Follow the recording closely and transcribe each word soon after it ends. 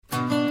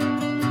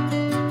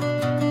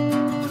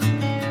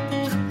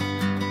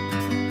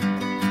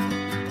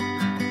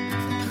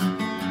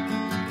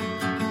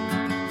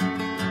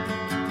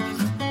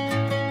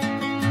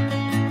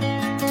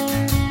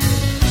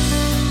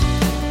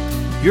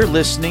You're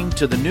listening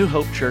to the New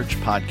Hope Church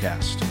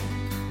podcast.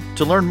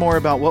 To learn more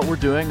about what we're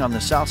doing on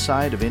the south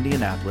side of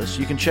Indianapolis,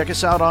 you can check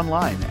us out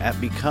online at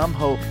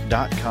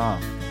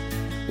becomehope.com.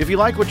 If you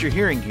like what you're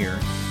hearing here,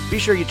 be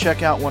sure you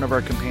check out one of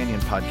our companion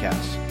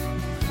podcasts.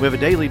 We have a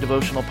daily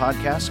devotional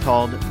podcast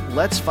called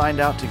Let's Find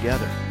Out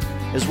Together,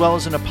 as well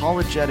as an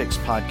apologetics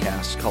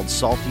podcast called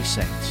Salty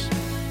Saints.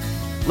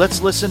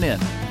 Let's listen in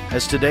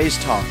as today's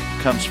talk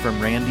comes from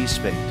Randy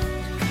Spate.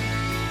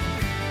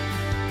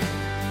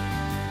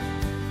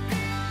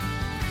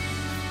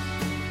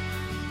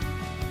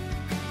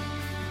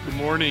 Good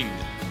morning.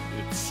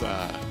 It's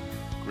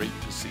great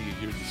to see you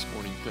here this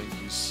morning. Thank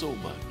you so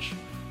much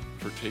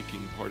for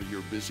taking part of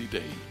your busy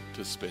day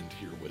to spend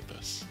here with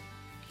us.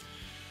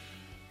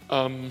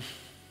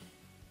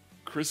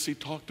 Chrissy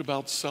talked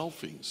about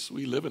selfies.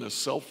 We live in a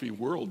selfie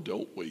world,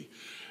 don't we?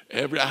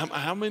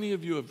 How many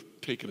of you have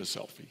taken a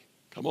selfie?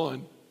 Come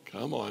on.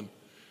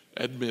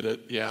 Admit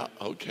it. Yeah,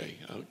 okay.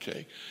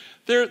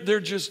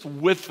 They're just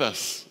with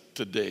us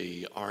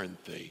today,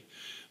 aren't they?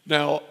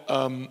 Now,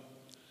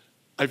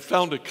 I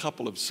found a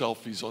couple of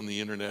selfies on the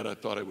internet I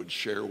thought I would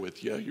share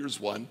with you. Here's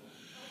one.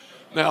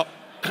 Now,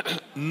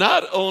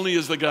 not only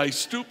is the guy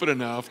stupid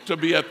enough to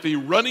be at the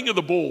running of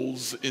the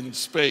bulls in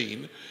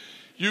Spain,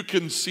 you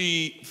can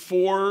see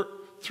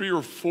three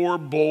or four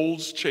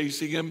bulls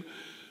chasing him,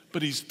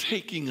 but he's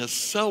taking a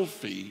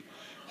selfie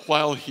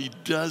while he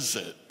does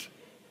it.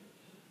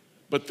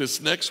 But this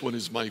next one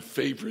is my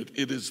favorite.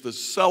 It is the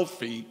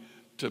selfie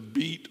to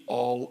beat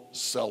all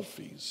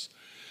selfies.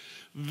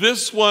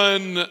 This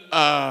one,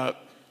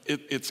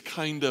 it's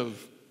kind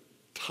of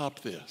top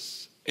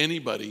this.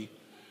 Anybody,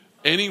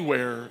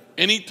 anywhere,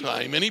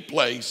 anytime, any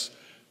place,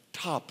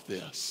 top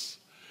this.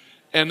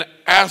 An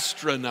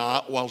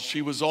astronaut, while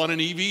she was on an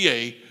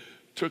EVA,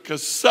 took a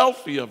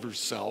selfie of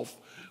herself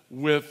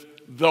with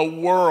the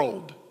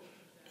world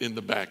in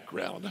the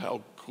background.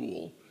 How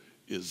cool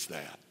is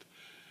that?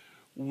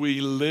 We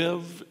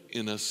live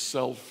in a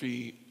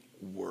selfie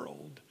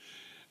world.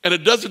 And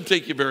it doesn't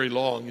take you very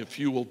long if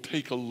you will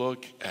take a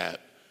look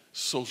at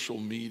social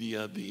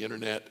media, the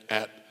internet,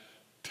 at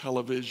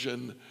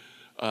television.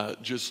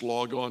 Just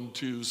log on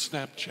to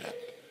Snapchat,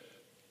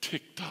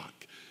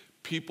 TikTok.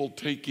 People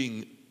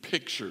taking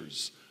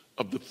pictures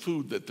of the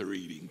food that they're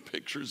eating,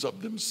 pictures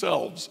of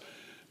themselves,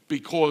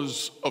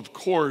 because, of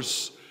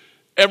course,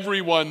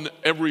 everyone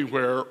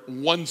everywhere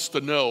wants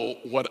to know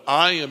what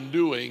I am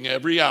doing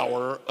every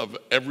hour of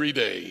every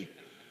day.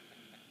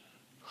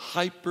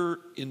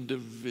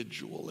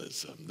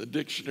 Hyper-individualism. The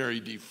dictionary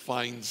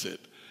defines it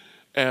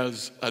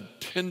as a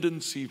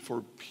tendency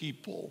for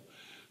people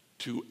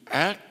to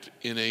act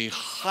in a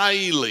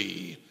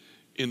highly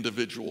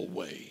individual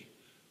way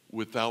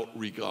without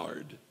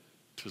regard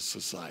to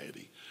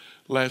society.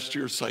 Last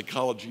year,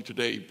 Psychology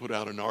Today put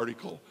out an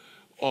article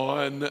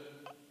on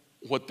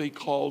what they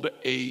called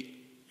a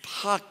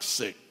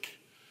toxic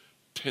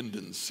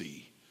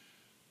tendency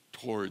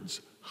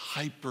towards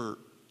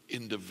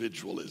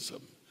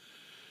hyper-individualism.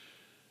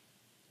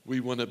 We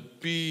want to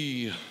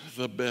be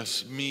the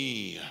best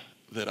me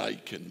that I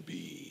can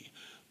be,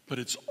 but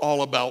it's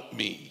all about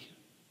me.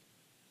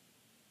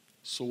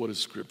 So what does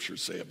Scripture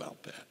say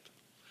about that?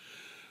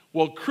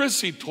 Well,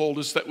 Chrissy told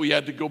us that we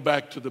had to go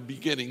back to the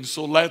beginning,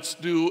 so let's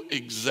do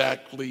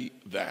exactly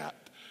that.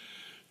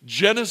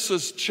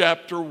 Genesis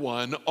chapter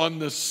 1, on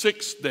the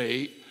sixth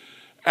day,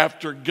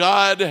 after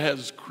God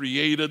has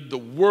created the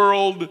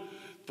world,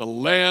 the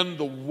land,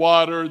 the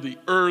water, the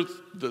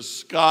earth, the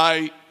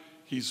sky,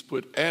 He's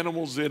put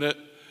animals in it,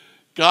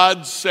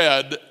 God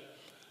said,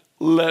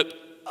 let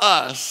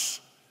us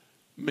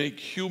make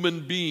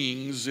human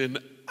beings in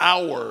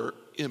our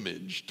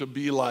image to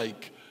be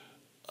like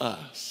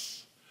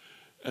us.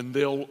 And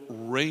they'll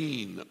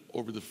reign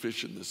over the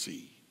fish in the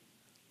sea,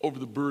 over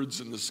the birds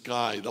in the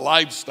sky, the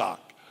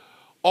livestock,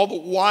 all the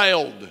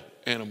wild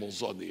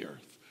animals on the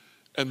earth,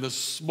 and the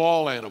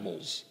small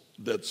animals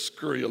that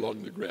scurry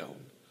along the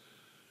ground.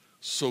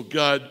 So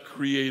God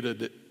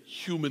created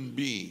human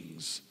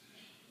beings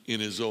in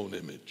His own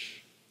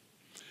image.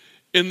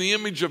 In the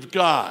image of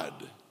God,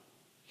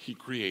 He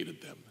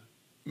created them.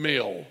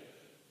 Male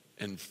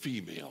and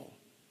female,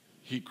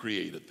 He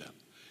created them.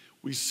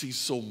 We see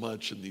so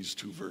much in these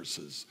two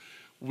verses.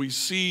 We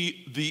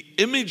see the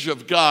image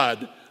of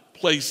God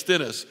placed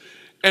in us,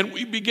 and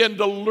we begin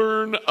to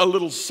learn a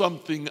little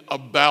something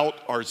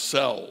about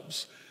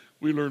ourselves.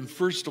 We learn,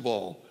 first of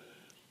all,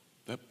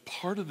 that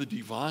part of the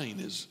divine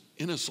is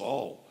in us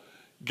all.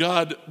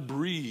 God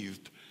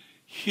breathed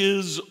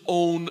His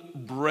own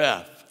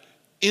breath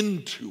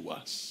into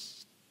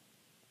us.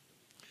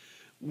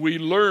 We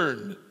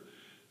learn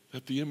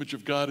that the image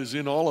of God is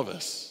in all of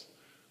us.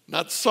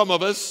 Not some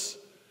of us,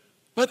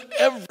 but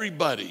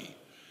everybody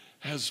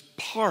has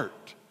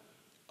part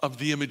of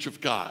the image of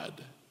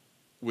God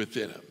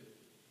within him.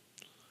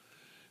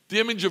 The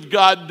image of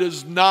God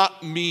does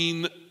not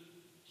mean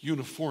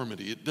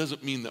uniformity. It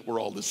doesn't mean that we're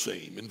all the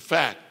same. In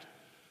fact,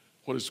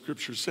 what does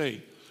Scripture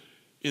say?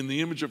 In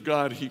the image of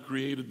God, He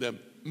created them.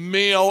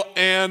 Male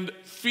and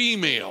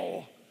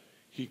female,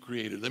 he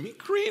created them. He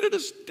created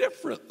us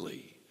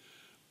differently.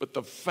 But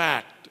the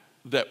fact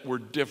that we're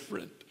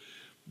different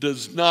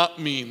does not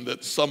mean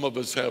that some of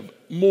us have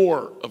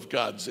more of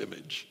God's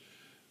image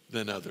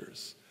than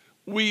others.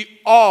 We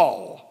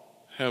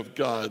all have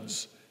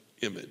God's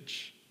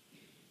image.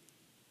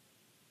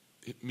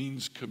 It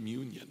means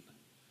communion.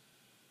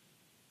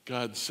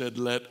 God said,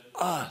 let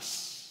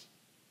us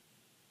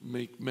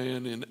make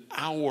man in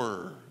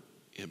our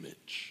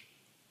image.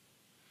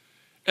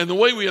 And the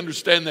way we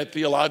understand that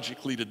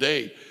theologically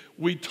today,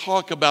 we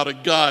talk about a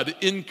God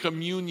in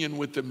communion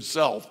with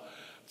himself,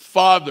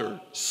 Father,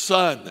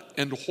 Son,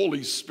 and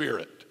Holy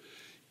Spirit,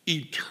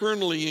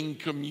 eternally in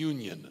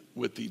communion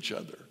with each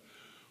other,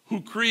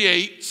 who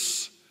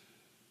creates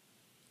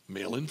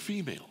male and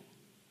female,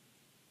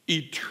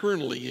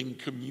 eternally in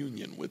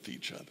communion with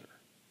each other.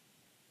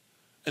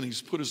 And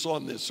he's put us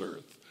on this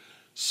earth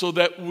so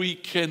that we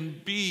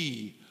can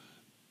be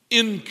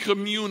in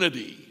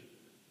community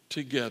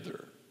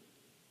together.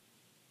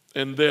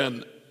 And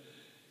then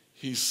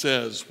he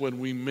says, when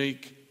we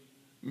make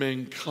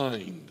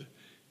mankind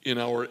in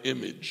our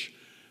image,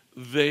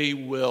 they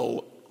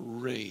will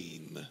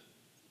reign.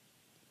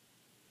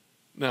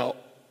 Now,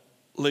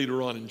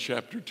 later on in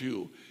chapter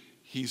 2,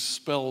 he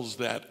spells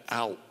that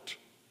out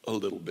a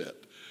little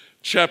bit.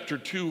 Chapter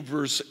 2,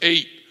 verse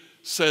 8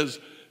 says,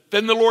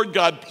 then the Lord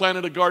God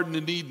planted a garden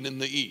in Eden in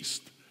the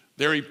east.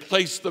 There he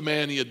placed the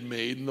man he had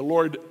made, and the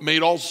Lord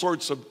made all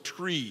sorts of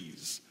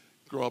trees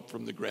grow up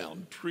from the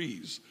ground,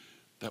 trees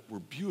that were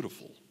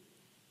beautiful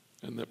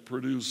and that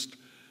produced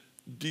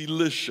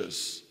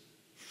delicious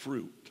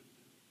fruit.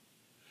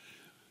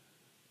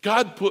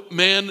 God put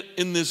man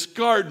in this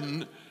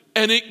garden,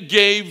 and it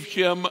gave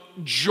him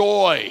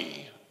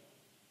joy.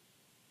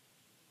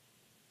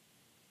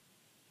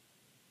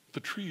 The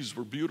trees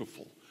were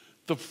beautiful.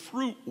 The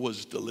fruit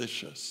was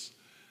delicious.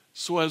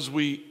 So as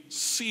we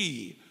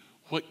see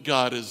what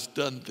God has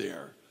done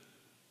there,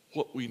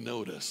 what we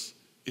notice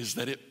is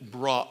that it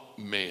brought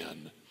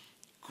man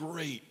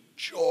great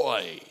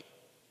joy.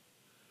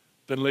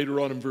 Then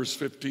later on in verse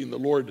 15, the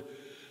Lord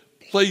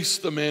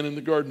placed the man in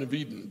the Garden of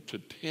Eden to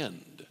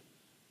tend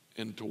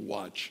and to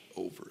watch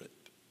over it.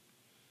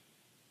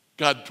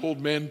 God told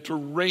man to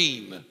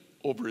reign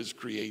over his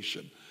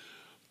creation.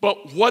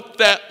 But what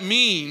that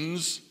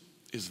means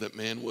is that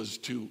man was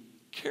to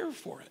care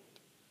for it,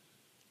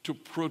 to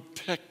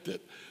protect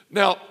it.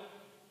 Now,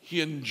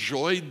 he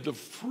enjoyed the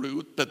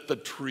fruit that the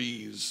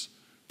trees,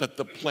 that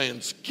the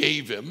plants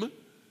gave him,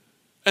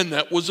 and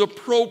that was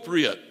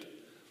appropriate.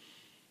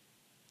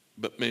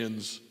 But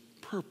man's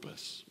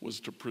purpose was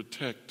to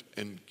protect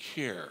and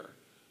care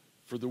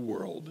for the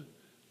world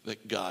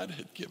that God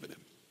had given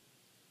him.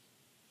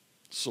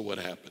 So what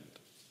happened?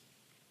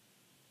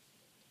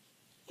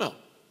 Well,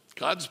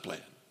 God's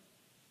plan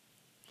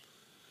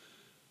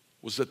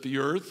was that the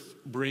earth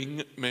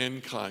bring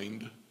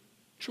mankind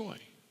joy.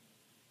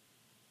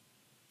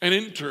 And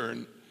in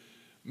turn,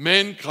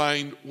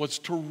 mankind was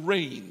to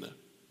reign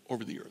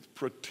over the earth,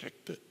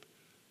 protect it,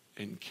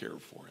 and care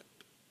for it.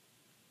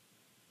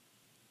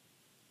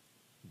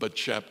 But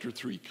chapter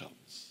 3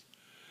 comes.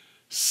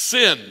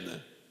 Sin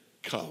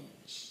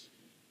comes.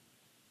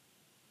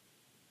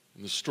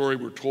 In the story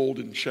we're told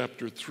in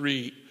chapter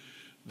 3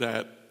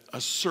 that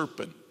a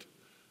serpent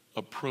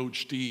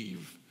approached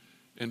Eve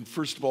and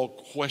first of all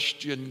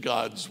questioned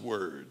God's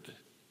word.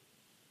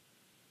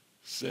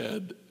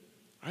 Said,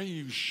 are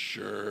you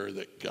sure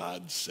that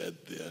God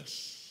said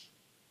this?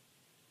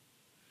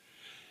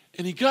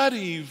 And he got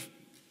Eve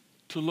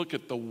to look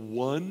at the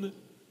one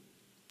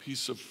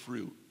piece of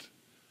fruit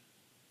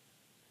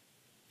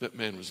that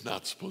man was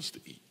not supposed to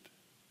eat.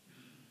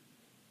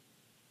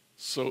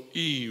 So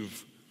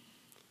Eve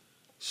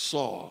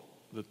saw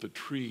that the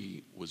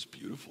tree was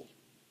beautiful.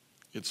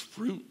 Its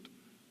fruit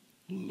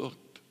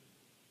looked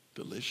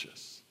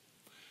delicious.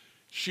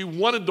 She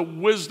wanted the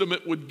wisdom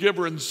it would give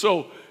her, and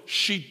so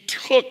she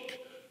took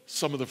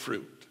some of the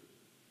fruit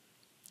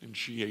and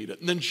she ate it.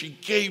 And then she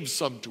gave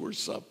some to her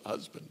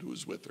husband who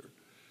was with her,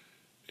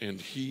 and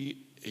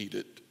he ate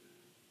it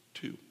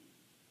too.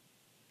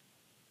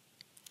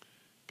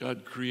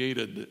 God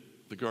created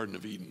the Garden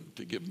of Eden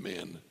to give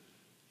man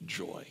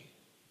joy.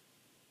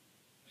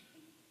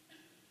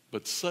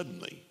 But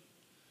suddenly,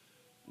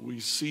 we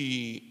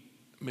see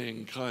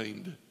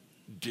mankind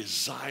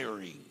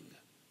desiring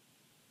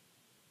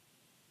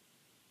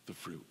the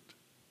fruit.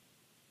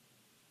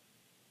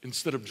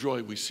 Instead of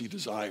joy, we see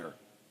desire.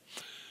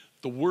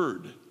 The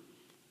word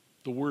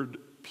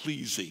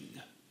pleasing.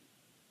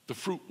 The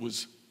fruit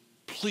was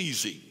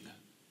pleasing.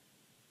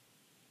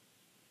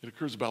 It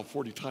occurs about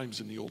 40 times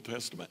in the Old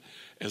Testament.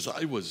 As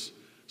I was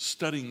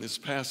studying this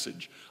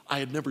passage, I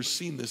had never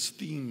seen this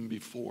theme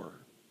before.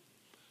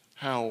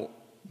 How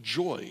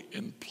joy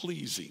and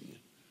pleasing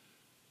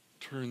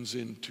turns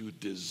into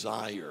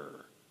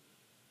desire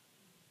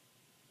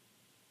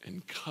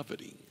and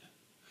coveting.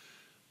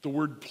 The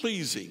word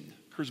pleasing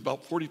occurs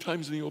about 40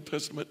 times in the Old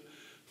Testament.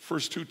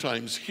 First 2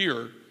 times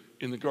here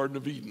in the Garden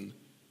of Eden,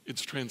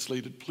 it's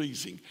translated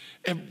pleasing.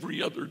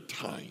 Every other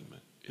time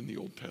in the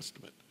Old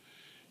Testament,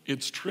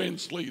 it's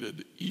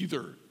translated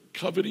either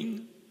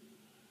coveting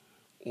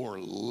or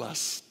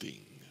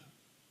lusting.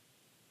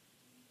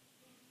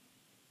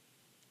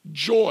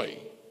 Joy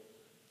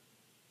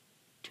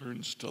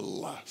turns to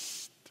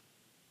lust,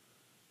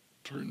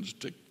 turns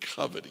to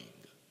coveting.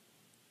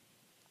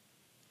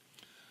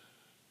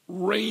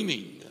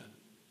 Reigning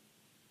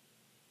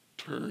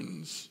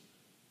turns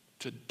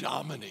to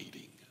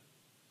dominating,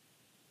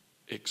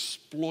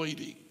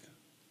 exploiting.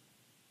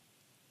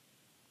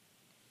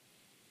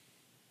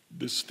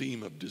 This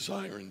theme of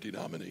desire and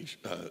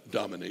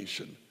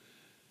domination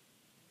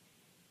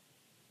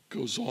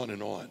goes on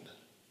and on.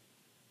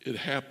 It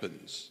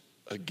happens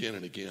again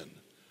and again.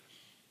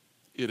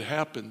 It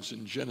happens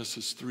in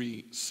Genesis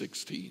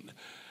 3:16.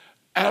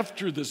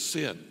 After the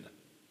sin,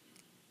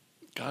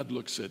 God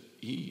looks at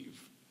Eve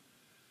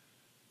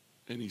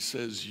and he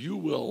says, you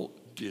will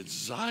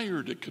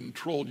desire to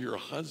control your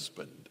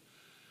husband,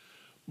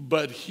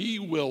 but he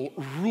will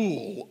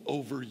rule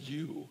over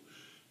you.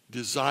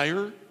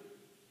 Desire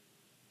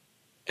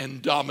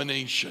and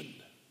domination.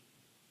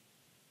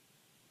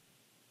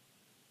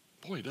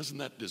 Boy, doesn't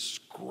that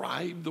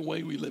describe the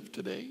way we live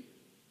today?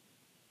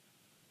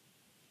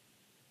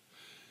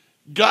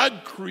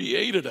 God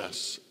created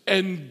us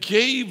and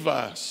gave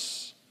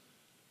us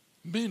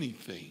many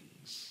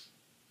things,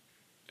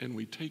 and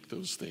we take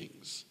those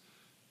things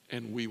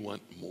and we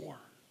want more.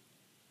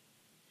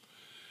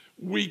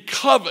 We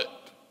covet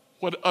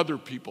what other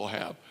people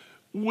have.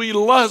 We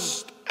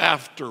lust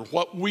after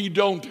what we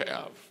don't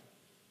have.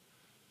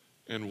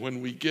 And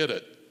when we get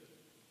it,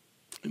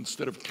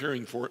 instead of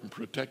caring for it and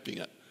protecting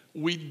it,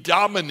 we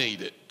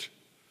dominate it.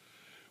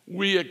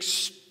 We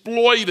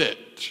exploit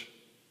it.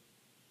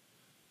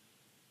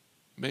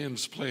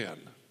 Man's plan.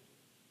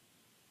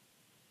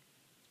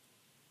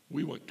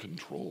 We want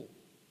control.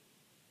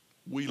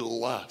 We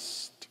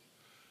lust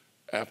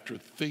after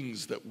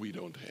things that we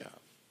don't have.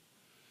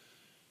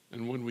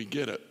 And when we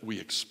get it, we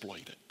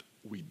exploit it.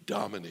 We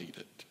dominate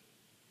it.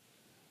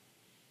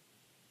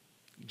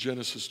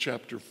 Genesis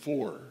chapter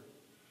 4,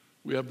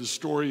 we have the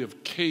story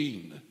of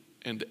Cain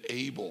and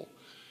Abel.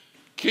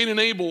 Cain and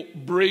Abel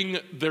bring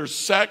their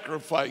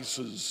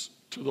sacrifices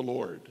to the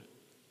Lord.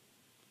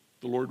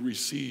 The Lord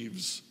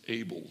receives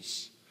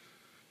Abel's,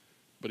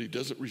 but he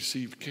doesn't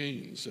receive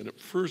Cain's. And at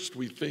first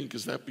we think,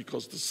 is that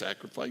because the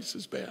sacrifice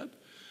is bad?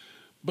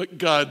 But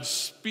God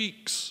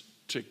speaks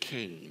to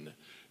Cain,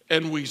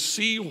 and we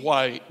see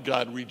why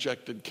God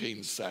rejected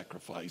Cain's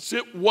sacrifice.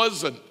 It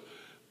wasn't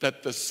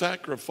that the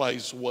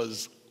sacrifice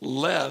was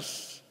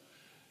less,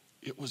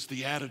 it was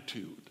the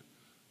attitude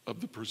of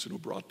the person who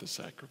brought the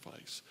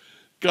sacrifice.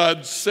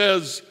 God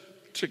says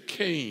to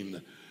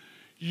Cain,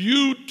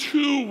 you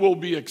too will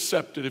be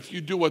accepted if you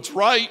do what's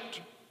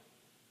right,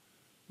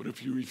 but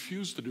if you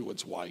refuse to do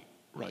what's right,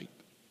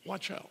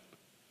 watch out.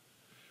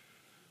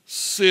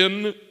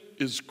 Sin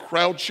is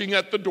crouching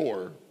at the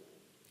door,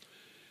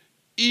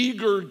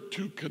 eager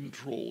to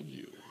control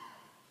you.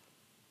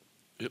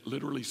 It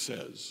literally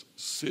says,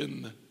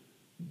 sin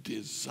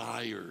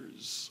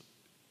desires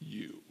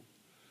you,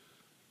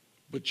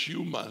 but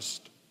you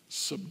must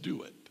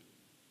subdue it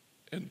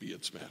and be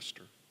its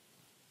master.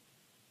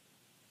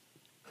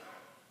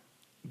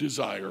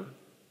 Desire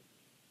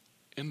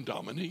and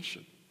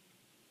domination.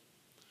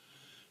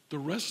 The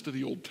rest of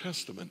the Old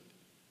Testament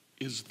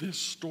is this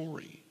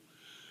story.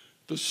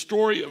 The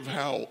story of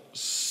how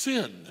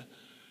sin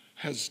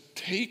has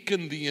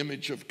taken the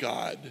image of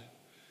God,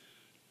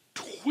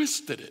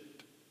 twisted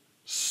it,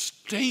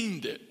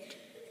 stained it,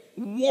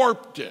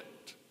 warped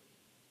it.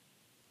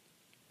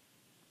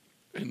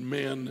 And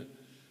man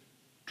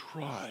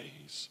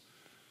tries.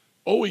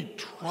 Oh, he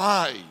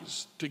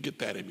tries to get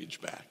that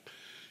image back.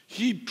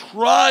 He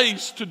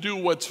tries to do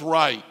what's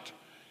right,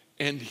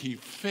 and he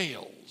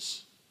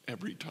fails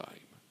every time.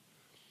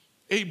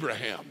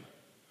 Abraham,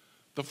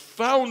 the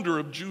founder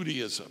of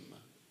Judaism,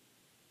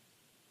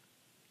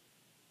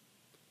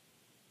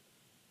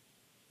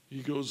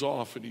 he goes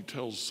off and he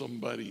tells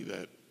somebody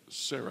that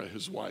Sarah,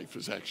 his wife,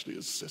 is actually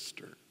his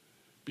sister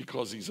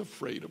because he's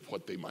afraid of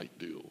what they might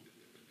do.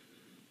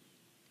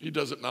 He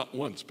does it not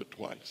once but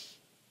twice.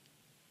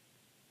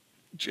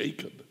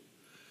 Jacob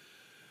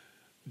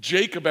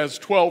has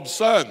 12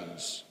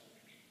 sons.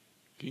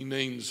 He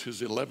names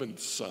his 11th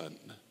son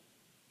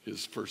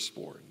his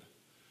firstborn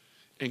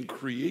and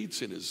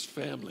creates in his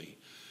family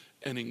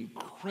an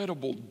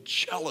incredible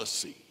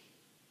jealousy.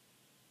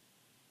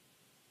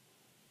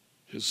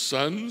 His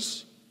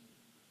sons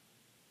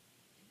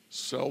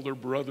sell their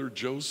brother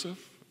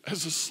Joseph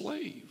as a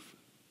slave.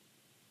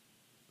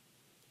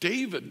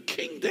 David,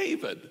 King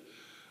David,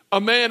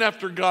 a man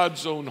after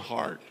God's own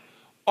heart,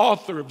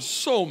 author of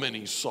so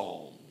many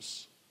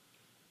psalms,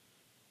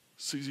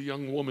 sees a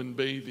young woman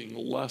bathing,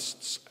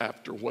 lusts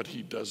after what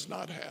he does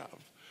not have,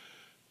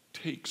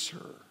 takes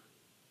her,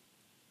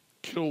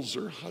 kills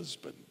her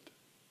husband.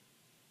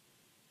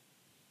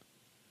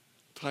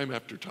 Time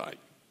after time,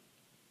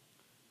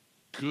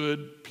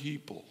 good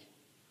people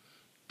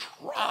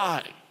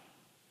try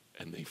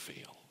and they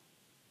fail.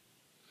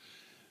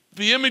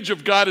 The image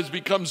of God has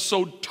become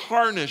so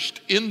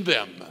tarnished in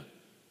them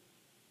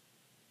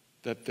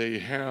that they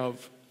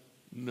have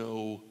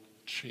no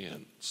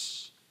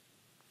chance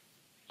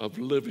of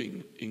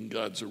living in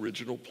God's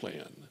original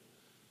plan,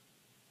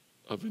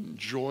 of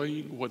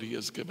enjoying what he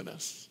has given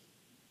us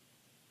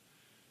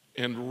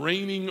and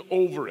reigning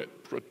over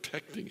it,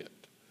 protecting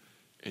it,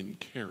 and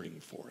caring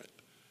for it.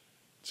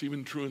 It's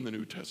even true in the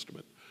New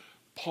Testament.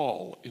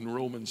 Paul, in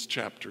Romans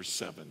chapter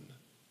 7,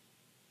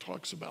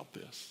 talks about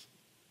this.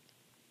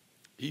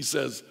 He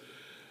says,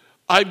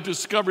 I've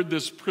discovered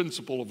this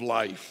principle of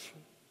life,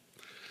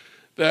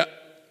 that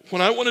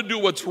when I want to do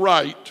what's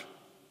right,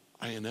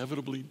 I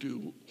inevitably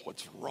do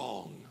what's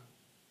wrong.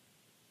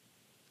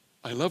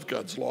 I love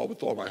God's law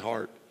with all my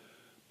heart,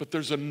 but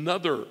there's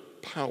another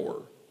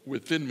power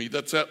within me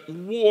that's at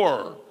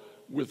war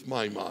with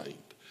my mind.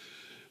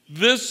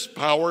 This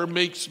power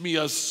makes me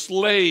a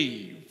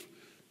slave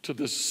to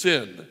the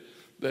sin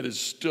that is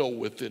still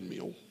within me.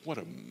 Oh, what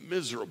a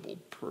miserable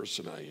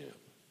person I am.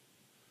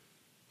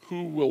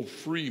 Who will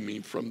free me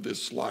from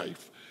this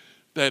life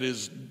that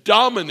is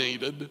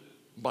dominated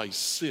by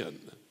sin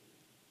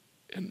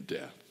and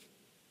death?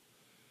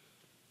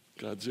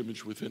 God's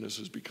image within us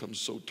has become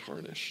so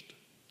tarnished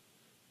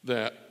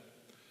that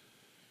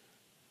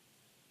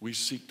we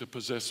seek to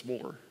possess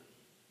more.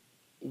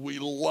 We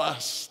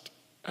lust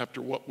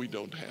after what we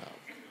don't have.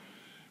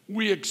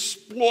 We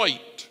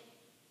exploit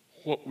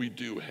what we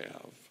do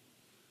have.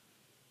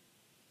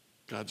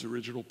 God's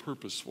original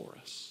purpose for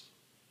us,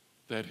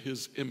 that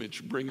his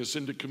image bring us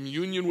into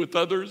communion with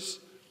others,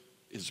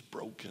 is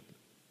broken.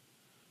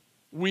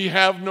 We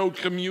have no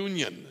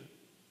communion.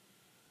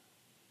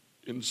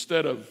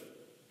 Instead of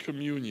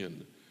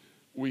communion,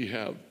 we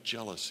have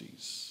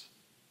jealousies,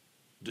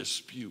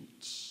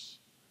 disputes.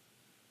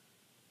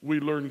 We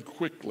learn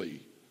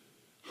quickly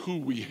who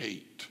we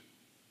hate.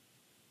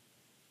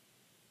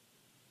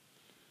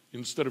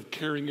 Instead of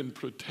caring and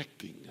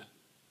protecting,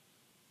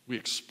 we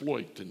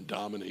exploit and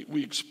dominate.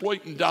 We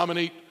exploit and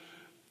dominate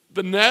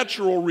the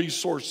natural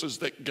resources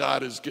that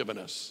God has given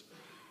us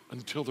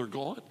until they're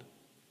gone.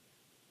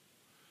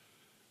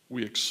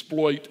 We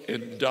exploit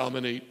and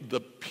dominate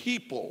the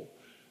people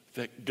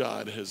that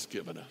God has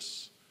given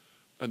us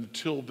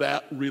until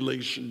that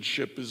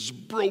relationship is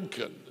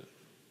broken.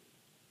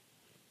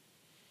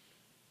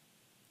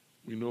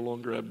 We no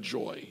longer have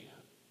joy.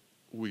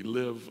 We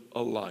live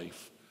a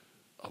life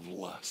of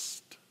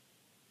lust.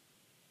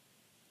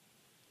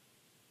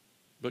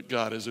 But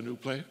God has a new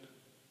plan.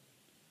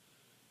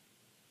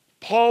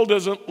 Paul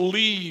doesn't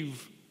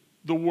leave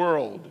the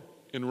world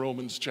in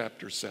Romans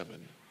chapter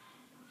 7.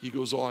 He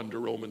goes on to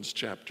Romans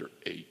chapter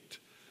 8.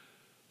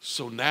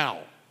 So now,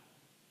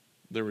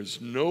 there is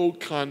no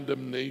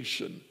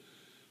condemnation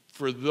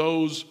for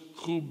those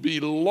who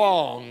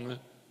belong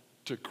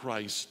to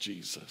Christ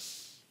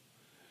Jesus.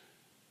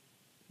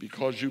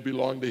 Because you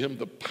belong to him,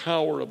 the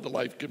power of the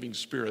life-giving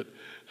Spirit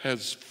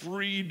has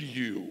freed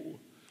you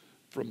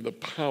from the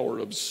power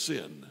of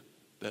sin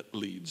that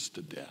leads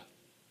to death.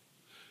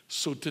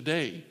 So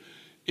today,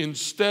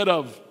 instead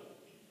of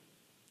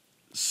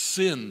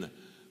sin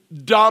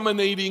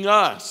dominating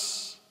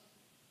us,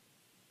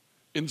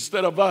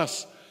 instead of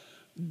us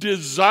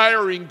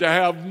desiring to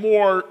have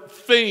more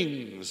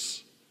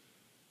things,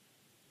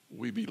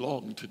 we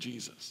belong to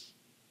Jesus.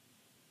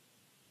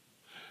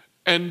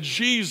 And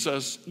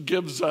Jesus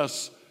gives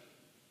us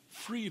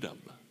freedom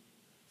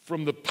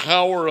from the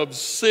power of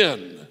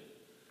sin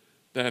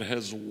that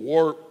has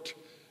warped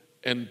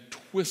and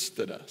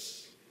twisted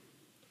us.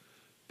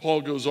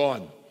 Paul goes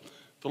on,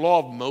 the law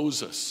of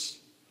Moses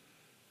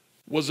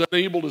was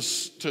unable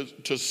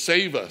to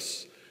save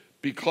us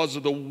because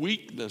of the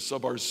weakness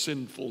of our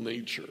sinful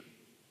nature.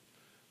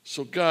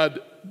 So God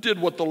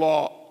did what the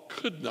law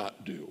could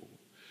not do.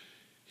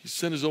 He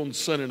sent his own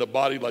son in a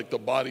body like the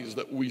bodies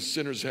that we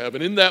sinners have.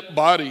 And in that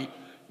body,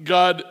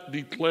 God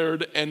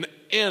declared an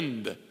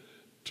end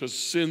to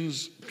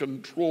sin's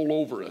control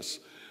over us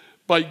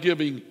by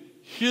giving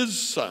his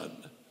son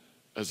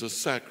as a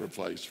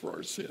sacrifice for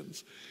our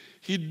sins.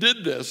 He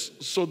did this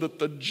so that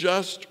the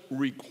just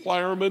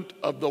requirement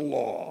of the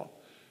law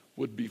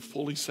would be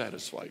fully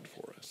satisfied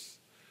for us,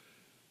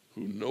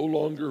 who no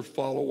longer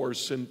follow our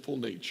sinful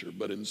nature,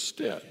 but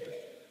instead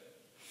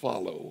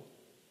follow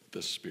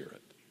the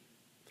Spirit.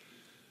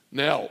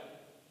 Now,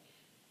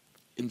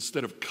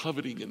 instead of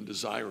coveting and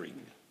desiring,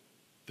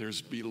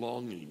 there's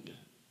belonging.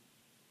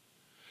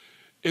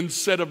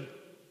 Instead of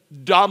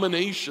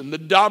domination, the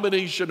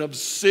domination of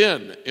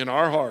sin in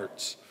our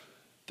hearts,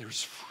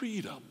 there's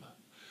freedom.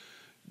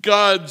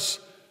 God's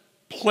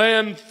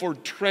plan for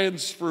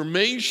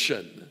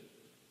transformation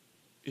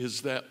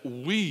is that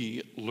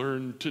we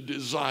learn to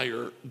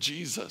desire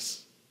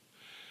Jesus.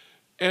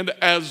 And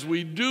as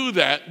we do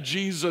that,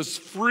 Jesus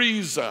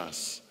frees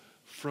us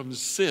from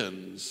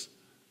sin's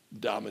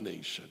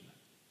domination.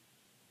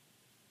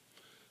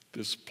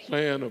 This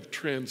plan of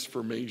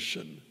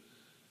transformation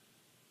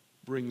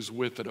brings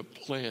with it a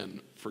plan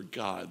for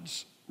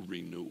God's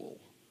renewal.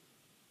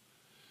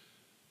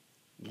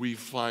 We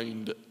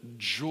find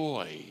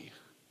joy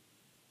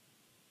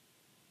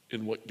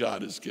in what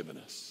God has given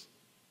us.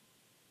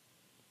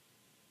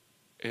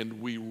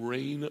 And we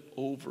reign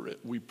over it,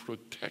 we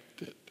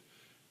protect it,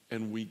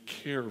 and we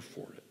care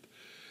for it.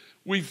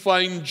 We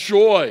find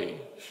joy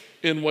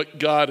in what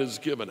God has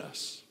given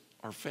us,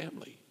 our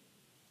family,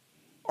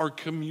 our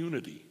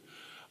community,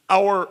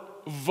 our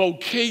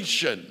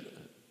vocation,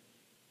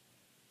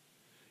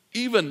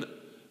 even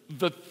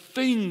the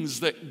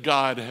things that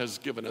God has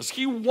given us.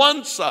 He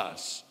wants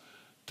us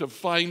to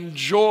find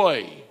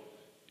joy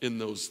in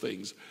those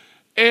things.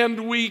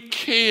 And we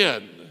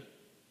can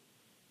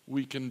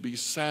be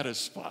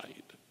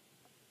satisfied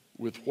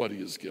with what He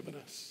has given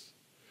us.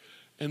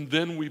 And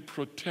then we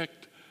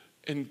protect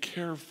and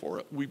care for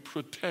it. We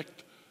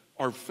protect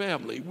our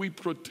family. We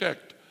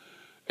protect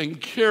and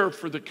care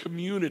for the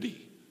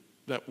community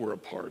that we're a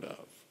part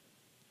of.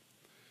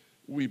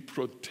 We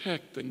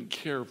protect and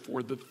care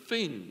for the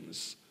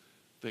things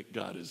that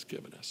God has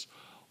given us.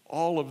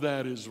 All of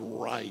that is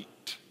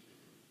right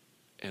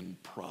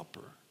and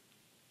proper.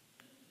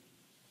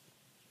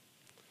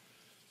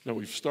 Now,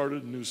 we've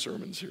started a new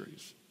sermon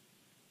series.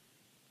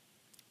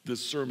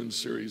 This sermon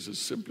series is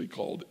simply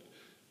called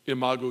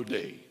Imago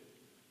Dei,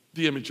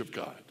 the image of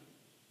God.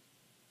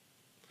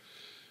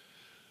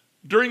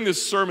 During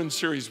this sermon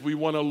series, we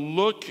want to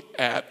look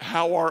at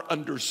how our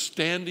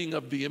understanding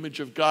of the image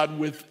of God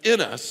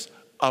within us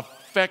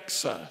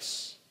affects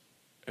us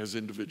as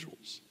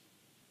individuals.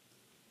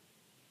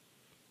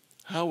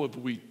 How have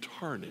we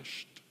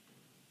tarnished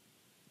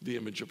the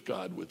image of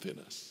God within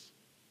us?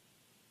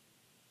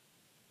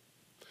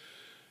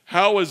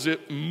 How has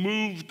it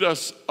moved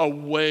us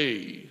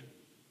away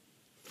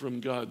from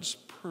God's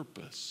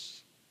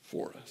purpose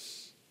for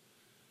us?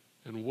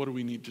 And what do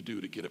we need to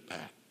do to get it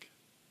back?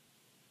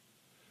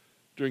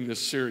 During this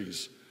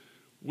series,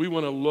 we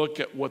want to look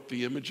at what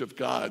the image of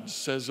God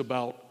says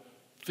about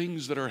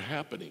things that are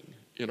happening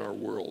in our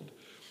world.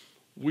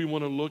 We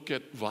want to look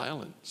at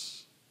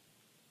violence.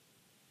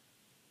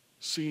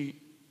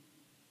 See,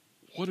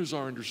 what does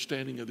our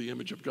understanding of the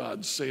image of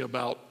God say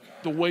about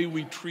the way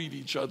we treat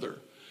each other?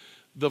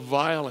 The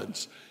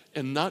violence,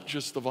 and not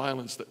just the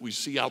violence that we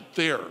see out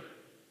there,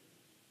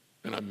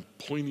 and I'm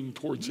pointing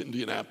towards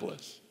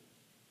Indianapolis,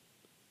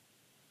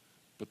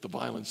 but the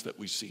violence that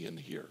we see in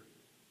here.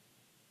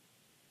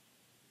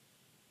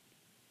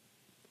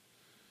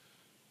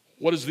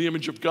 What does the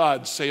image of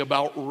God say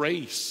about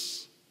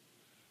race?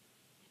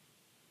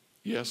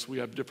 Yes, we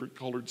have different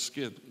colored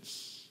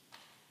skins.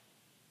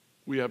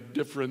 We have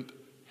different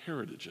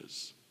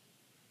heritages.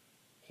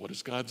 What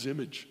does God's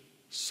image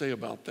say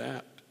about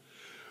that?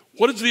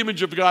 What does the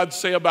image of God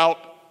say about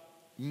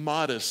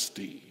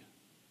modesty?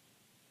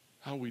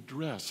 How we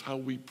dress, how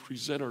we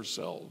present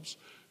ourselves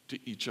to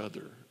each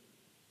other,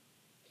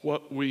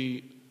 what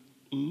we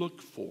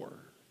look for.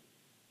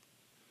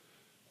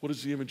 What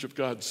does the image of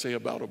God say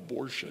about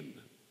abortion?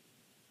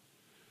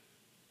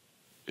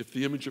 If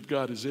the image of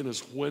God is in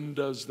us, when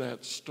does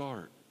that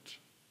start?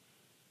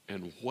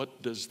 And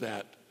what does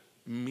that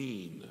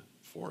mean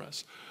for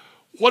us?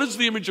 What does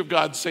the image of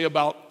God say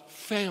about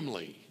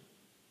family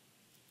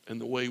and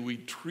the way we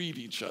treat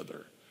each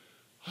other,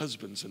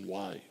 husbands and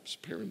wives,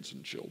 parents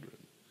and children?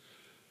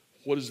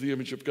 What does the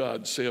image of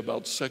God say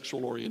about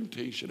sexual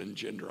orientation and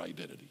gender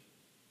identity?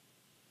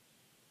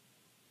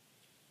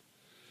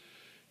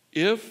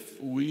 If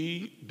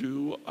we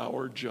do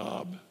our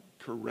job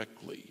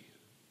correctly,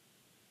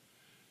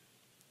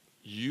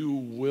 you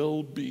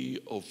will be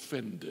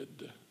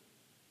offended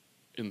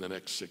in the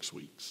next 6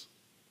 weeks.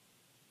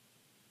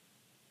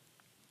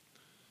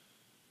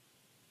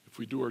 If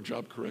we do our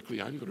job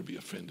correctly, I'm going to be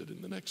offended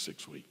in the next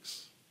 6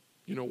 weeks.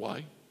 You know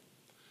why?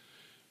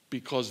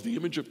 Because the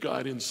image of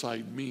God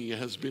inside me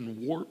has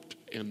been warped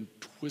and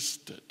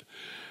twisted.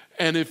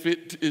 And if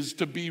it is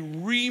to be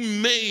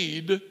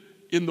remade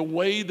in the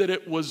way that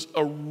it was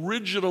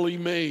originally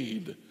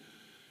made,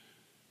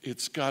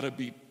 it's got to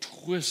be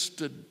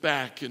twisted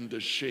back into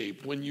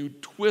shape. When you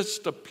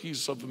twist a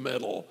piece of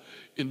metal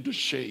into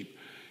shape,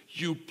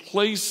 you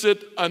place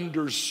it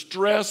under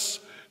stress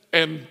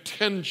and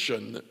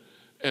tension,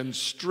 and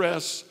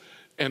stress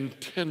and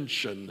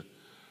tension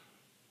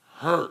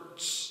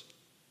hurts.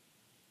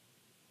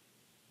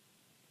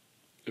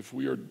 If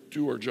we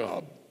do our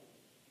job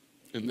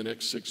in the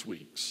next 6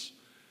 weeks,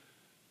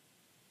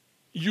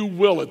 you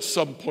will at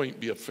some point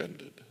be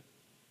offended,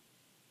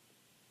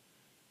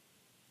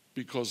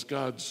 because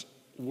God's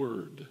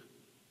word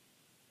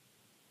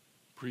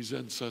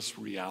presents us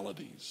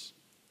realities,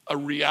 a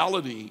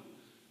reality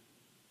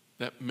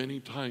that many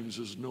times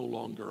is no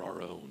longer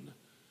our own.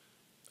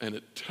 And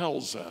it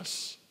tells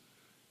us,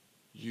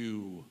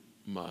 you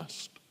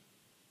must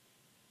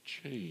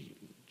change.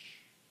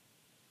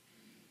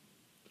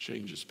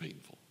 Change is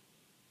painful.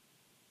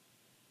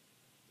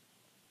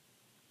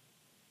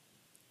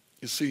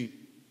 You see,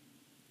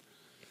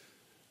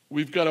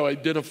 we've got to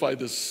identify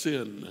the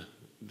sin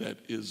that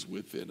is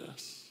within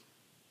us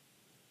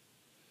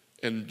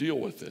and deal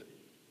with it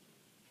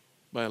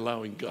by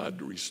allowing God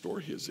to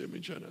restore His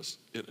image in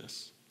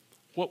us.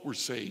 What we're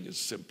saying is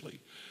simply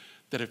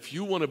that if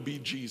you want to be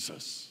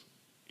Jesus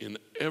in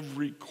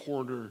every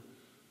corner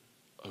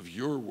of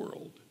your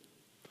world,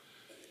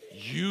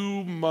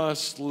 you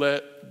must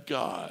let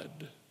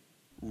God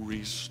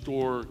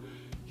restore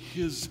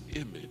His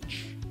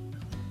image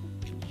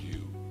in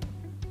you.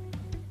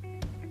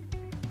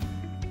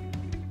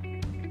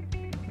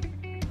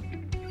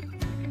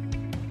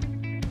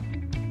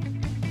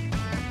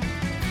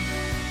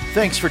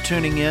 Thanks for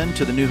tuning in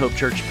to the New Hope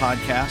Church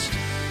podcast.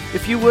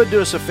 If you would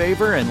do us a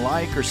favor and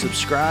like or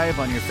subscribe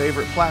on your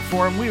favorite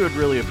platform, we would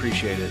really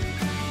appreciate it.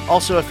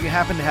 Also, if you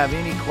happen to have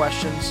any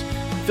questions,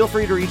 feel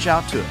free to reach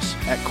out to us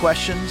at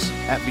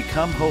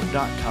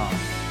questions@becomehope.com.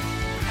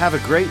 Have a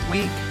great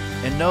week,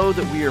 and know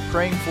that we are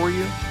praying for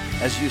you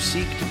as you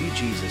seek to be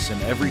Jesus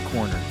in every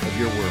corner of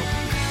your world.